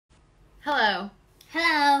Hello.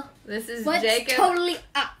 Hello. This is What's Jacob totally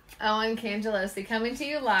up? Owen Cangelosi coming to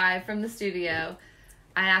you live from the studio.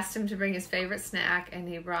 I asked him to bring his favorite snack, and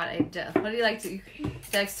he brought a jug. What do you like to? He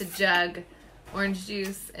likes to jug orange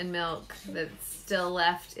juice and milk that's still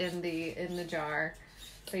left in the jar.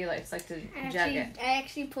 So he likes to jug it. I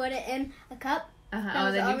actually put it in a cup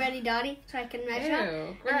that was already dirty, so I can measure.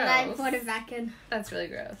 Ew, gross. And then I put it back in. That's really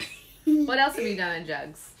gross. What else have you done in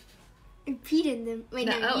jugs? I peed in them. Wait,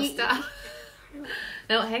 No, stop.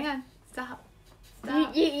 No, hang on. Stop.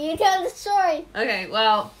 You tell the story. Okay,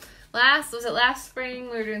 well, last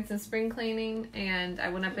spring we were doing some spring cleaning, and I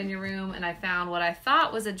went up in your room and I found what I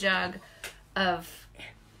thought was a jug of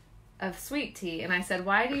sweet tea, and I said,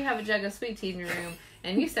 "Why do you have a jug of sweet tea in your room?"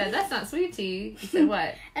 And you said, "That's not sweet tea." You said,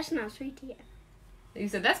 "What?" That's not sweet tea. You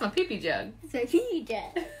said, "That's my pee-pee jug." It's a pee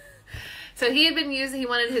jug. So he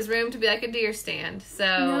wanted his room to be like a deer stand. So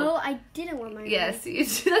no, I didn't want my room. Yes,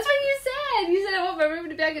 that's what you said. You said I want my room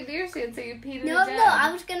to be like a deer stand, so you peed in a jug. No, I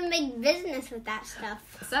was gonna make business with that stuff.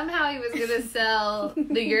 Somehow he was gonna sell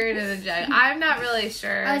the urine in a jug. I'm not really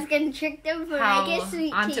sure. I was gonna trick them for how making sweet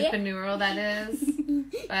tea. entrepreneurial that is,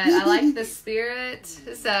 but I like the spirit.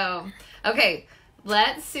 So, okay,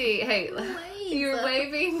 let's see. Hey, you're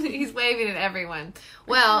waving. He's waving at everyone.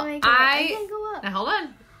 Well, I can go up. Now hold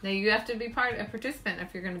on. Now you have to be a participant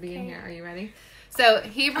if you're going to be in here. Are you ready? So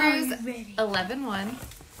Hebrews 11:1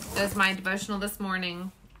 is my devotional this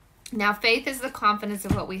morning. Now faith is the confidence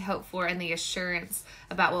of what we hope for and the assurance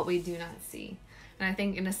about what we do not see. And I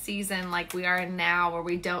think in a season like we are in now, where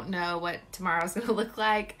we don't know what tomorrow's going to look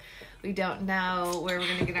like, we don't know where we're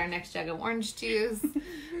going to get our next jug of orange juice,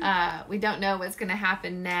 we don't know what's going to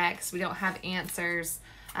happen next, we don't have answers.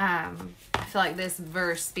 I feel like this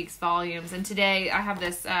verse speaks volumes. And today I have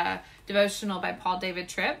this devotional by Paul David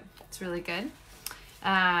Tripp. It's really good.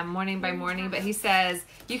 Morning by morning. But he says,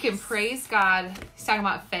 you can praise God. He's talking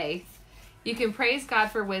about faith. You can praise God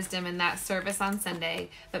for wisdom in that service on Sunday,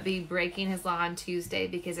 but be breaking his law on Tuesday,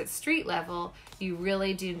 because at street level, you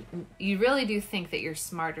really do think that you're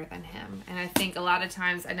smarter than him. And I think a lot of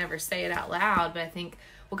times, I never say it out loud, but I think,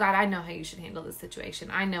 well, God, I know how you should handle this situation.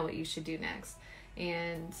 I know what you should do next.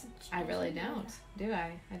 And I really don't, do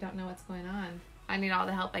I? I don't know what's going on. I need all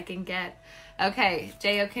the help I can get. Okay,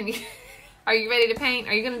 J.O., are you ready to paint?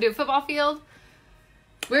 Are you going to do a football field?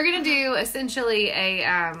 We're going to do essentially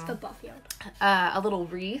a football field. A little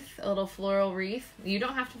wreath, a little floral wreath. You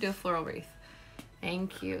don't have to do a floral wreath.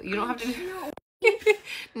 Thank you. You don't have to do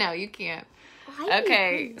No, you can't.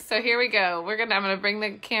 Okay, so here we go. I'm going to bring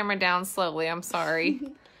the camera down slowly. I'm sorry.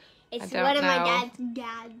 It's one of my dad's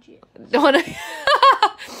gadgets.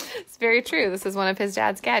 It's very true. This is one of his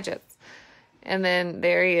dad's gadgets. And then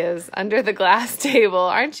there he is under the glass table.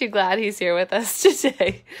 Aren't you glad he's here with us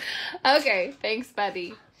today? Okay, thanks,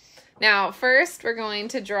 buddy. Now, first we're going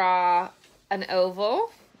to draw an oval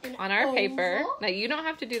on our paper. Now, you don't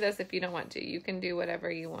have to do this if you don't want to. You can do whatever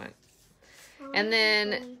you want. And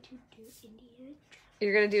then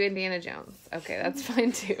you're going to do Indiana Jones. Okay, that's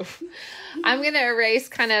fine too. I'm going to erase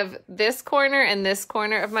kind of this corner and this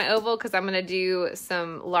corner of my oval, because I'm going to do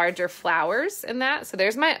some larger flowers in that. So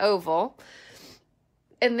there's my oval.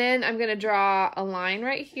 And then I'm going to draw a line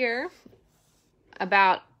right here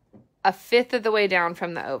about 1/5 of the way down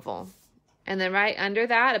from the oval. And then right under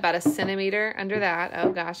that, about 1 centimeter under that.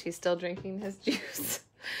 Oh gosh, he's still drinking his juice.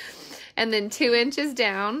 And then 2 inches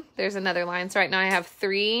down, there's another line. So right now I have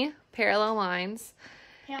 3 parallel lines.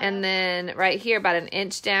 And then right here, about 1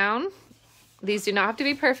 inch down. These do not have to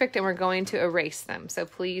be perfect, and we're going to erase them. So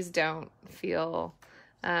please don't feel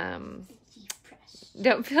nervous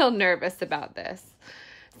about this.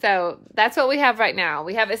 So that's what we have right now.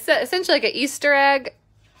 We have essentially like an Easter egg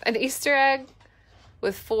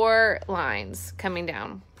with 4 lines coming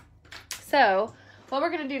down. So what we're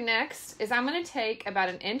going to do next is I'm going to take about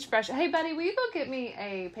 1 inch brush. Hey, buddy, will you go get me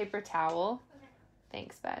a paper towel? Okay.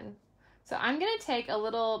 Thanks, bud. So I'm going to take a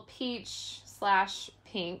little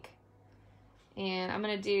peach/pink, and I'm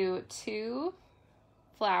going to do 2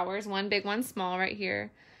 flowers, 1 big, 1 small right here.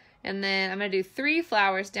 And then I'm going to do 3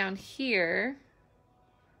 flowers down here,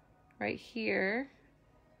 right here.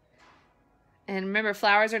 And remember,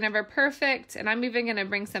 flowers are never perfect. And I'm even going to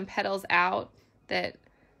bring some petals out that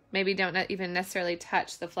maybe don't even necessarily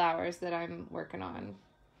touch the flowers that I'm working on.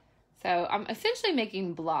 So I'm essentially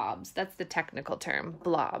making blobs. That's the technical term,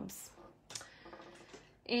 blobs.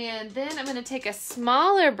 And then I'm going to take a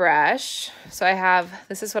smaller brush. So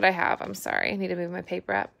this is what I have. I'm sorry. I need to move my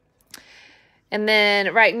paper up. And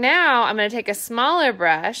then right now I'm going to take a smaller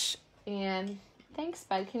brush and thanks,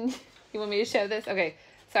 bud. You want me to show this? Okay.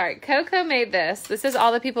 Sorry. Coco made this. This is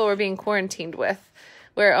all the people we're being quarantined with.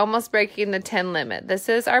 We're almost breaking the 10 limit. This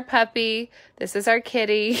is our puppy. This is our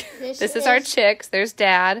kitty. This is our chicks. There's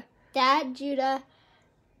Dad. Dad, Judah.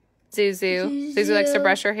 Zuzu. Zuzu likes to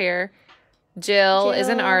brush her hair. Jill is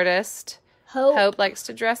an artist. Hope likes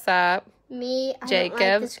to dress up. Me, Jacob, don't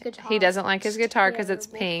like this guitar. He doesn't like his guitar because it's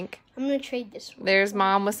pink. I'm going to trade this one. There's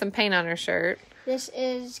Mom with some paint on her shirt. This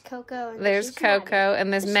is Coco. And there's Coco,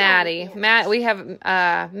 and there's Maddie.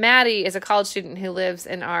 Maddie is a college student who lives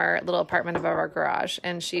in our little apartment above our garage,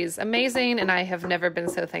 and she's amazing, and I have never been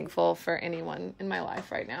so thankful for anyone in my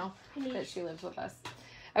life right now that she lives with us.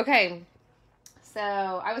 Okay. So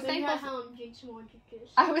I was thankful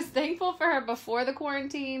for her before the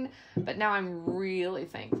quarantine, but now I'm really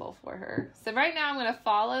thankful for her. So right now I'm going to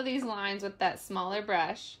follow these lines with that smaller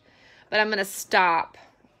brush, but I'm going to stop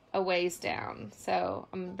a ways down. So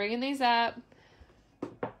I'm bringing these up,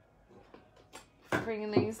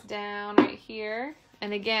 bringing these down right here.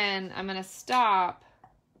 And again, I'm going to stop.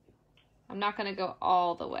 I'm not going to go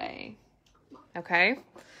all the way. Okay.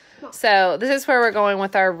 So this is where we're going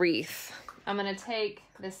with our wreath. I'm going to take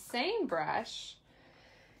the same brush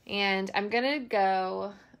and I'm going to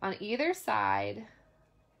go on either side.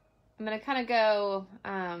 I'm going to kind of go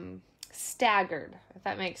staggered, if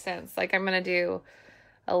that makes sense. Like I'm going to do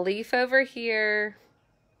a leaf over here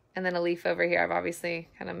and then a leaf over here. I've obviously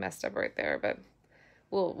kind of messed up right there, but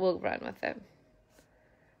we'll run with it.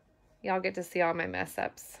 Y'all get to see all my mess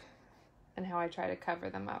ups and how I try to cover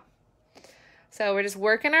them up. So we're just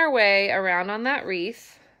working our way around on that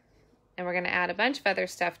wreath. And we're going to add a bunch of other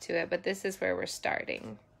stuff to it, but this is where we're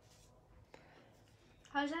starting.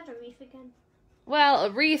 How's that a wreath again? Well,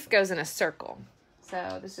 a wreath goes in a circle.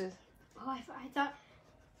 So this is... Oh, I thought...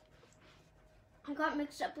 I got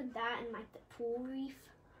mixed up with that and like the pool wreath.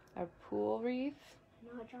 A pool wreath?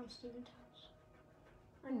 No, John Stevens house.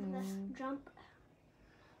 And the jump...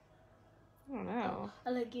 I don't know. Oh,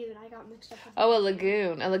 a lagoon. I got mixed up with a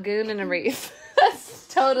lagoon. A lagoon and a wreath.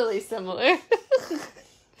 That's totally similar.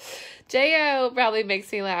 J.O. probably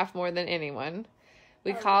makes me laugh more than anyone.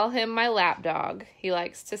 We call him my lap dog. He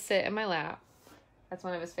likes to sit in my lap. That's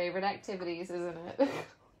one of his favorite activities, isn't it?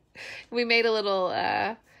 We made a little,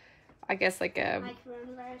 I guess like a...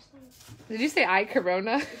 coronavirus thing. Did you say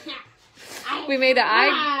corona? We made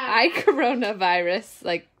an coronavirus,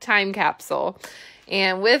 like, time capsule.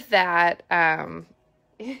 And with that,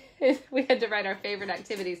 we had to write our favorite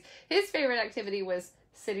activities. His favorite activity was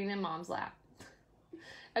sitting in Mom's lap.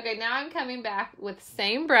 Okay, now I'm coming back with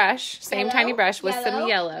same brush, tiny brush with some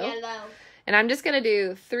yellow. And I'm just going to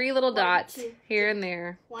do 3 little dots here and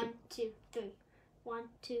there. 1, 2, 3. 1,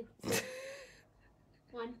 2, 3.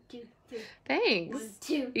 1, 2, 3. Thanks. 1,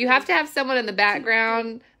 2, you have to have someone in the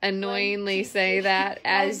background annoyingly say that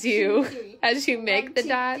as you make the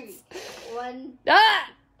dots. 1. Ah!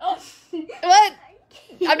 Oh. What?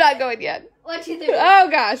 I'm not going yet. 1, 2, 3. Oh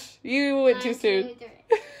gosh, you went too soon. 1,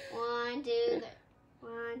 2, 3.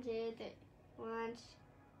 1, 2, 3. 1,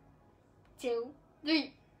 2,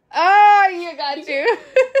 3. Oh, you got you.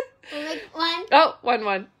 Like 1. Oh, 1,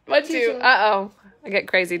 1. 1, 2. Uh-oh. I get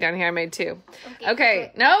crazy down here. I made 2.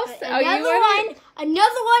 Okay. No. Another one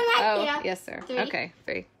right there. Oh, yes, sir. 3. Okay.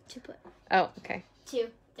 3. 2 put. Oh, okay. 2,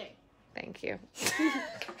 3. Thank you.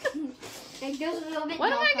 It goes a little bit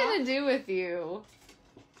what am I going to do with you?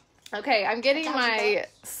 Okay, I'm getting my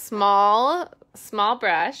small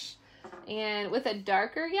brush. And with a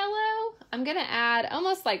darker yellow, I'm going to add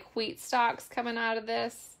almost like wheat stalks coming out of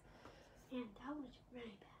this. Man, that was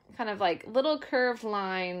really bad. Kind of like little curved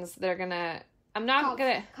lines that are going to... I'm not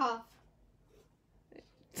going to... Cough.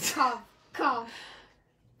 Cough. Cough.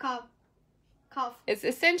 Cough. Cough. It's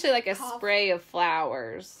essentially like a spray of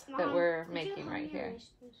flowers that we're making right here.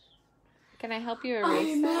 Can I help you erase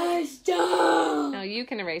it? I messed up. No, you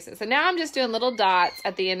can erase it. So now I'm just doing little dots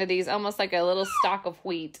at the end of these, almost like a little stalk of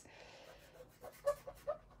wheat.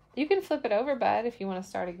 You can flip it over, bud, if you want to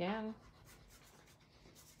start again.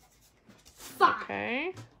 5.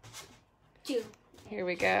 Okay. 2. Here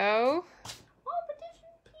we go. Oh, but there's a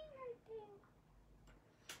pin right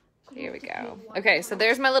there. Here we go. Okay, so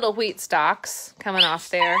there's my little wheat stalks coming off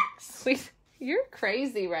there. You're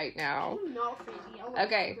crazy right now. I'm not crazy.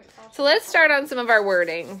 Okay, so let's start on some of our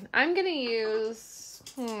wording. I'm going to use...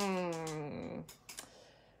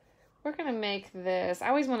 We're going to make this... I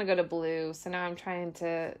always want to go to blue, so now I'm trying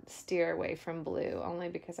to steer away from blue, only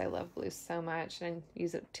because I love blue so much and I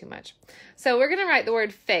use it too much. So we're going to write the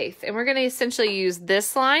word faith, and we're going to essentially use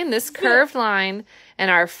this line, this curved line, and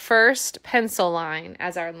our first pencil line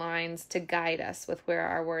as our lines to guide us with where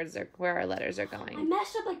our words are, where our letters are going. I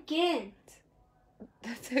messed up again.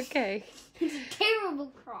 That's okay. It's a terrible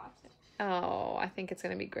cross. Oh, I think it's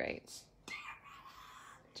going to be great.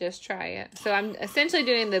 Just try it. So I'm essentially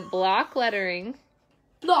doing the block lettering.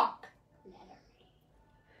 Block.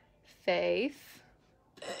 Faith.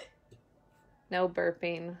 No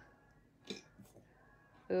burping.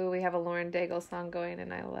 Ooh, we have a Lauren Daigle song going,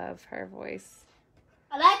 and I love her voice.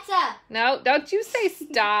 Alexa. No, don't you say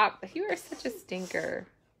stop. You are such a stinker.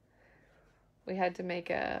 We had to make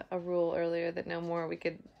a rule earlier that no more we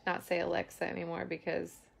could not say Alexa anymore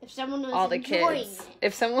because if someone was all the enjoying kids. it.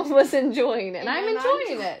 If someone was enjoying it, and I'm I'm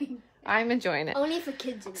enjoying it. I'm enjoying it. Only for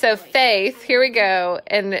kids. So Faith, here we go.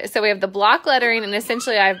 And so we have the block lettering, and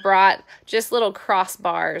essentially I've brought just little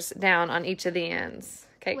crossbars down on each of the ends.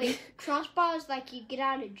 Okay. Wait, crossbars like you get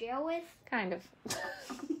out of jail with? Kind of.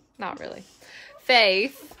 Not really.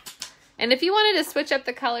 Faith. And if you wanted to switch up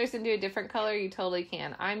the colors and do a different color, you totally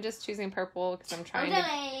can. I'm just choosing purple because I'm trying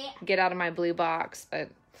to get out of my blue box. But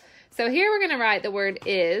so here we're going to write the word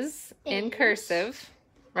is in cursive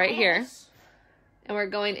right here. And we're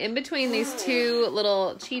going in between these two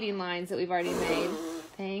little cheating lines that we've already made.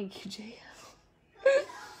 Thank you, J.O.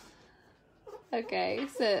 Okay,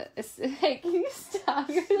 so hey, can you stop?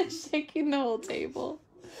 You're just shaking the whole table.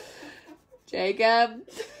 Jacob.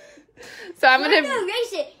 So I'm going to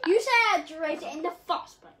erase it. You said I had to erase it in the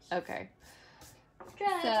first place. Okay.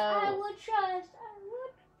 Trust, So- I would trust,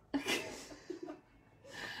 I would.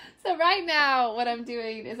 So right now, what I'm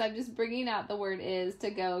doing is I'm just bringing out the word is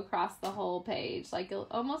to go across the whole page, like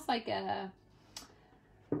almost like a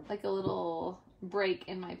little break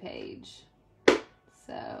in my page.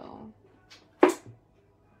 So,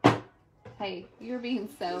 hey, you're being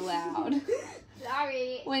so loud.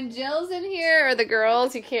 Sorry. When Jill's in here, or the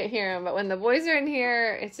girls, you can't hear them, but when the boys are in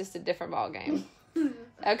here, it's just a different ball game.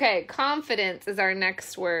 Okay, confidence is our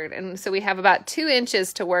next word, and so we have about 2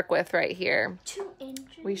 inches to work with right here. 2 inches.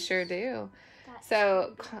 We sure do. That's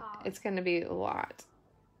So so hard. it's going to be a lot.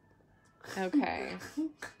 Okay.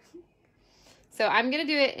 So I'm going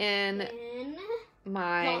to do it in In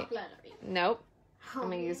my, block lettering. nope, I'm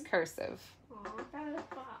going to use cursive. Aw, that was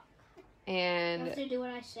block. You And, have to do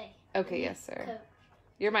what I say. okay, yes, sir. Coach.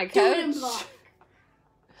 You're my Do it in coach. block.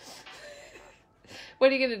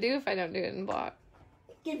 What are you going to do if I don't do it in block?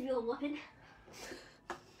 Give you a weapon.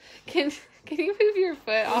 Can you move your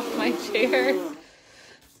foot off my chair?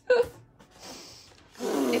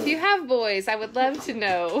 If you have boys, I would love to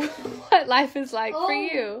know what life is like for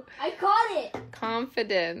you. I caught it.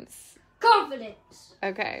 Confidence. Confidence.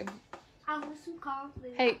 Okay. I want some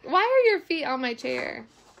confidence. Hey, why are your feet on my chair?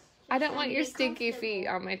 I don't want your stinky feet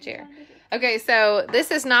on my chair. Okay, so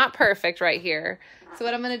this is not perfect right here. So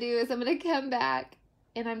what I'm going to do is I'm going to come back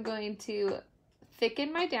and I'm going to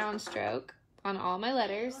thicken my downstroke on all my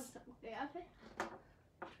letters.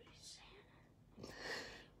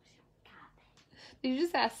 Did you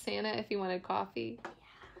just ask Santa if he wanted coffee?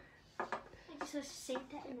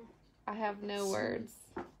 I have no words.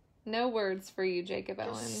 No words for you, Jacob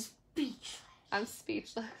Owen. Speechless. I'm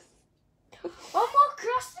speechless. One more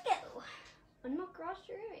cross to go. One more cross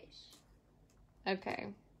to erase. Okay.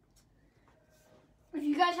 If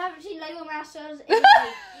you guys haven't seen Lego Masters, it's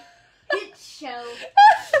a hit show.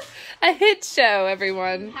 A hit show, You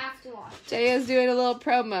everyone. have to watch. J.O.'s doing a little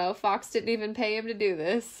promo. Fox didn't even pay him to do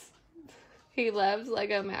this. He loves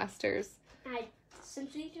Lego Masters. I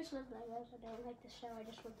simply just love Legos. I don't like the show. I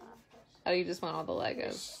just want the Masters. Oh, you just want all the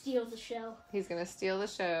Legos. Steal the show. He's going to steal the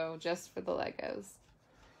show just for the Legos.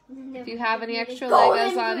 If If you have any extra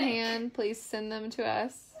Legos on hand, please send them to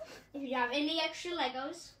us. If you have any extra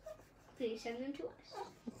Legos, please send them to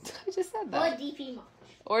us. I just said Or that. DP merch.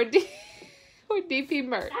 Or DP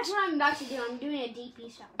merch. That's what I'm about to do. I'm doing a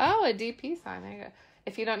DP sign. Oh, a DP sign. There you go.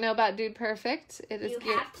 If you don't know about Dude Perfect, it is You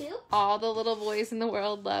geared. have to. All the little boys in the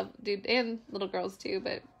world love Dude, and little girls too,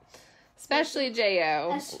 but especially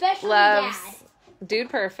J.O. Especially loves Dad. Dude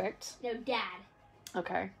Perfect. No, Dad.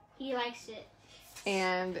 Okay. He likes it.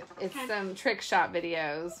 And it's some trick shot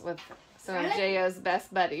videos with some of Really? J.O.'s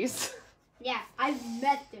best buddies. Yeah, I've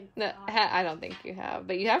met them. No, I don't think you have,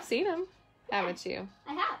 but you have seen them, haven't you?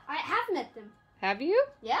 I have met them. Have you?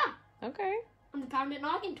 Yeah, Okay. on the Pound It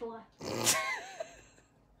Noggin tour.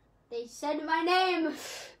 They said my name.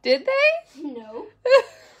 Did they? No.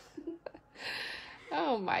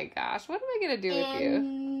 Oh my gosh. What am I going to do with you?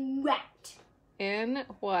 And rat. In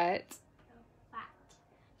what? Rat.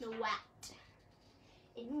 No rat.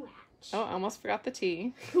 In rat. Oh, I almost forgot the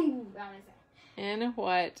T. Ooh, that is it. In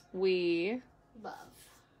what we... Love.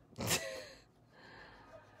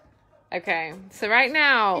 Okay, so right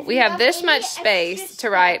now If we you have have this any much extra space to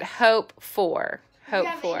stuff- write hope for. If you Hope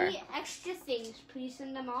have for. any extra things, please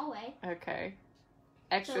send them our way. Okay.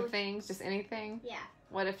 Extra So- things, just anything? Yeah,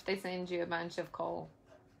 What if they send you a bunch of coal?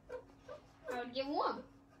 I would give one.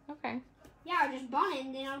 Okay. Yeah, I'll just burn it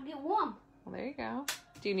and then I'll get warm. Well, there you go.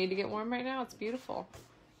 Do you need to get warm right now? It's beautiful.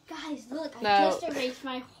 Guys, look, I No. just erased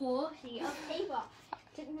my whole sheet of paper.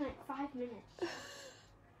 It took me like 5 minutes.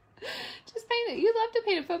 Just paint it. You love to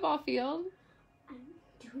paint a football field. I'm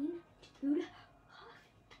doing food.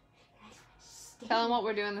 Tell them what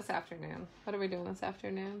we're doing this afternoon. What are we doing this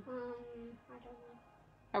afternoon? I don't know.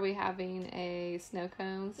 Are we having a snow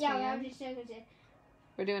cone stand? Yeah, we're having a snow cone stand.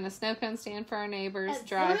 We're doing a snow cone stand for our neighbors. At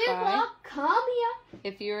Drive 3 by. o'clock, come here.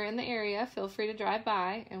 If you're in the area, feel free to drive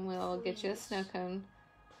by and we'll get you a snow cone.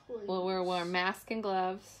 Please. We'll wear mask and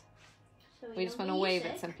gloves. So We just don't want to get wave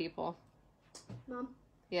sick. at some people. Mom.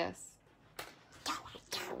 Yes.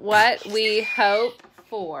 What we hope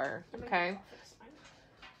for. Okay.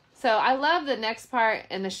 So I love the next part,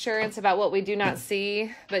 an assurance about what we do not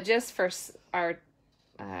see, but just for our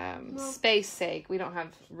space sake, we don't have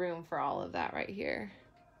room for all of that right here.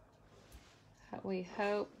 What we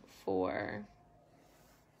hope for.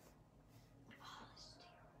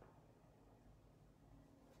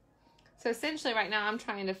 So essentially right now I'm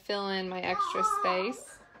trying to fill in my extra space.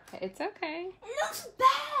 It's okay. It looks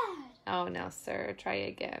bad. Oh no, sir. Try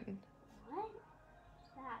again. What is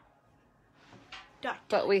that?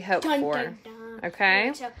 What we hope Dun, for. dun, dun.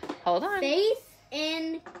 Okay? So, Hold on. faith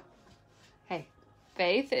in Hey,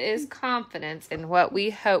 faith is confidence in what we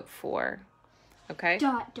hope for. Okay?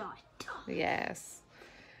 dot. Yes.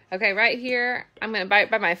 Okay, right here, I'm going to,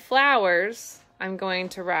 by my flowers, I'm going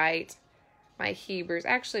to write my Hebrews.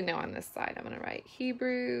 Actually, no, on this side, I'm going to write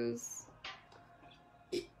Hebrews.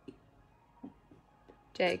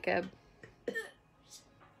 Jacob.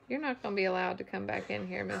 You're not going to be allowed to come back in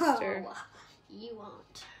here, mister. Oh, you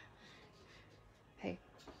won't. Hey.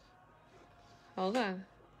 Hold on.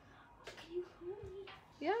 Can you hold me?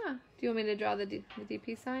 Yeah. Do you want me to draw the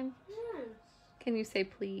DP sign? Yes, Can you say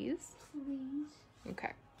please? please.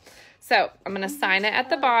 Okay. So I'm going to sign it at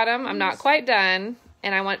the bottom. I'm not quite done.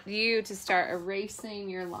 And I want you to start erasing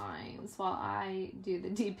your lines while I do the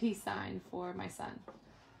DP sign for my son.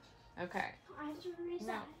 Okay. I have to erase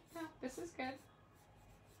that. No, this is good.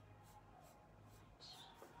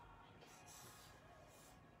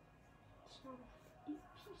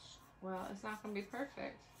 Well, it's not going to be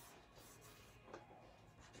perfect.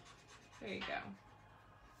 There you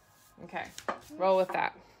go. Okay. Roll with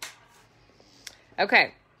that.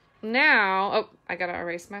 Okay. Now, oh, I got to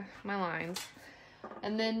erase my lines.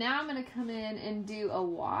 And then now I'm going to come in and do a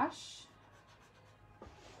wash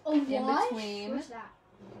Oh, in what? between What's that?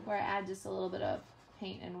 where I add just a little bit of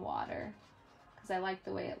paint and water because I like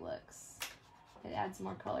the way it looks. It adds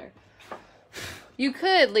more color. You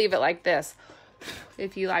could leave it like this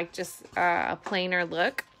if you like just a plainer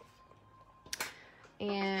look.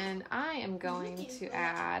 And I am going to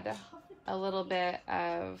add a little bit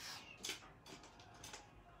of,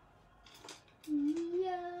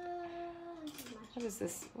 what is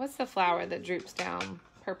this? What's the flower that droops down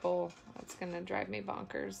purple? That's going to drive me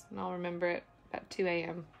bonkers. And I'll remember it at 2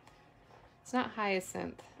 a.m. It's not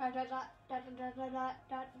hyacinth. I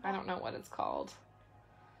don't know what it's called.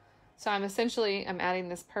 So I'm adding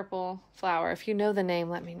this purple flower. If you know the name,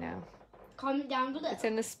 let me know. Comment down below. It's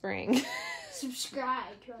in the spring. Subscribe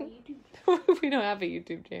to our YouTube. We don't have a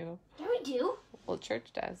YouTube channel. Yeah, we do. Well, church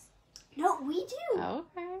does. No, we do.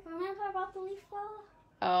 Okay. Remember about the leaf blower?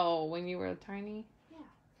 Oh, when you were tiny? Yeah.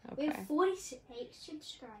 We Okay. have 48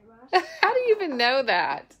 subscribers. How do you even know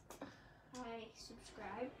that? I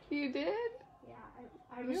subscribed. You did? Yeah,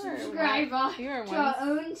 I'm a You are subscriber You are to our one.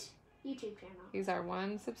 own YouTube channel. He's our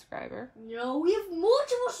one subscriber. No, we have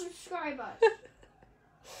multiple subscribers.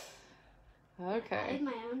 I Okay. have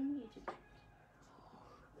my own YouTube.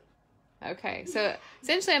 Okay. So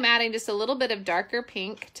essentially I'm adding just a little bit of darker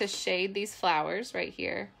pink to shade these flowers right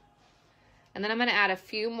here. And then I'm going to add a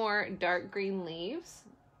few more dark green leaves.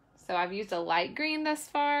 So I've used a light green thus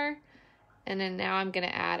far. And then now I'm going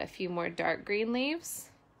to add a few more dark green leaves.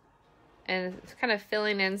 And kind of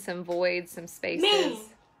filling in some voids, some spaces Man.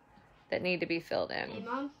 that need to be filled Hey, in.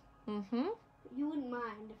 Mom, Mm-hmm. you wouldn't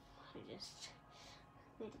mind if I just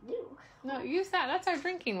made it new. No, use that. That's our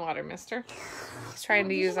drinking water, mister. He's trying to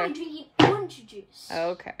This use is our... my drinking orange juice.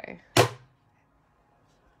 Okay.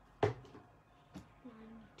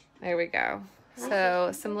 There we go.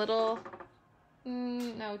 So some little...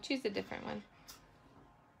 no, choose a different one.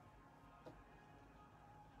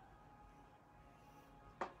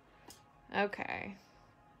 Okay.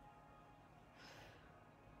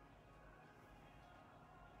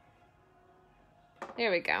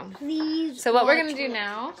 There we go. Please. So what we're watch gonna do my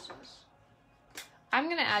now- Christmas. I'm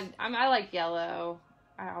going to add... I like yellow.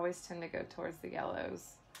 I always tend to go towards the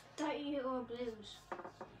yellows. Thought you were blues.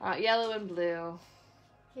 Yellow and blue.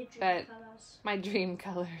 Your dream But colors. my dream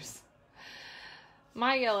colors.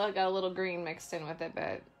 My yellow got a little green mixed in with it,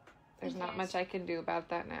 but there's not much I can do about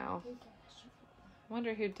that now. Who cares? I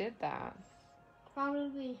wonder who did that.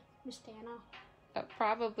 Probably Miss Dana.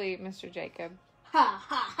 Probably Mr. Jacob. Ha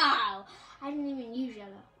ha ha! I didn't even use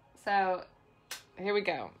yellow. So, here we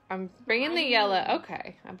go. I'm bringing the yellow.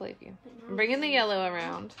 Okay, I believe you. I'm bringing the yellow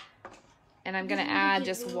around. And I'm going to add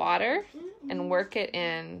just water and work it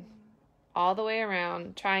in all the way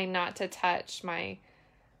around, trying not to touch my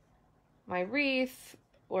wreath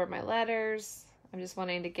or my letters. I'm just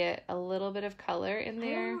wanting to get a little bit of color in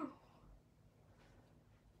there.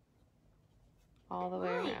 All the way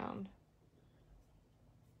around.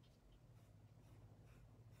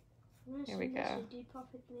 Here we go.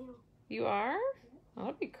 You are? Oh,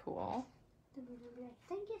 that'd be cool. Thank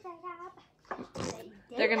you, Jacob.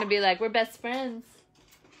 They're going to be like, we're best friends.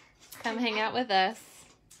 Come hang out with us.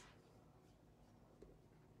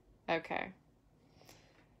 Okay.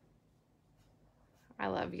 I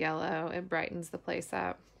love yellow. It brightens the place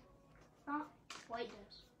up. White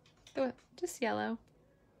does. Just yellow.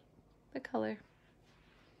 The color.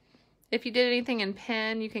 If you did anything in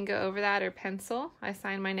pen, you can go over that, or pencil. I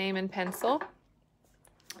signed my name in pencil.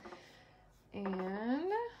 And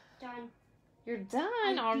Done. You're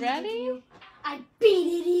done already? I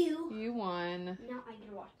beat you. You won. Now I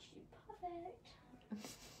can watch you puppet.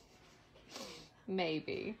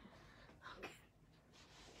 Maybe.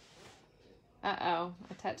 Uh-oh.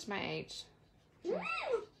 I touched my H. How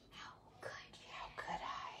could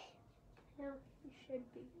I? No, you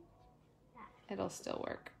should be. It'll still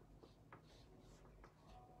work.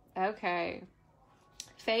 Okay.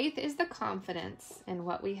 Faith is the confidence in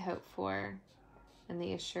what we hope for and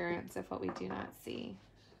the assurance of what we do not see.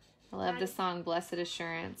 I love the song Blessed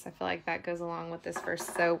Assurance. I feel like that goes along with this verse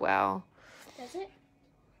so well. Does it?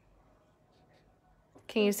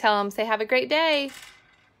 Can you tell them, say, have a great day?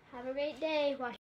 Have a great day. Watch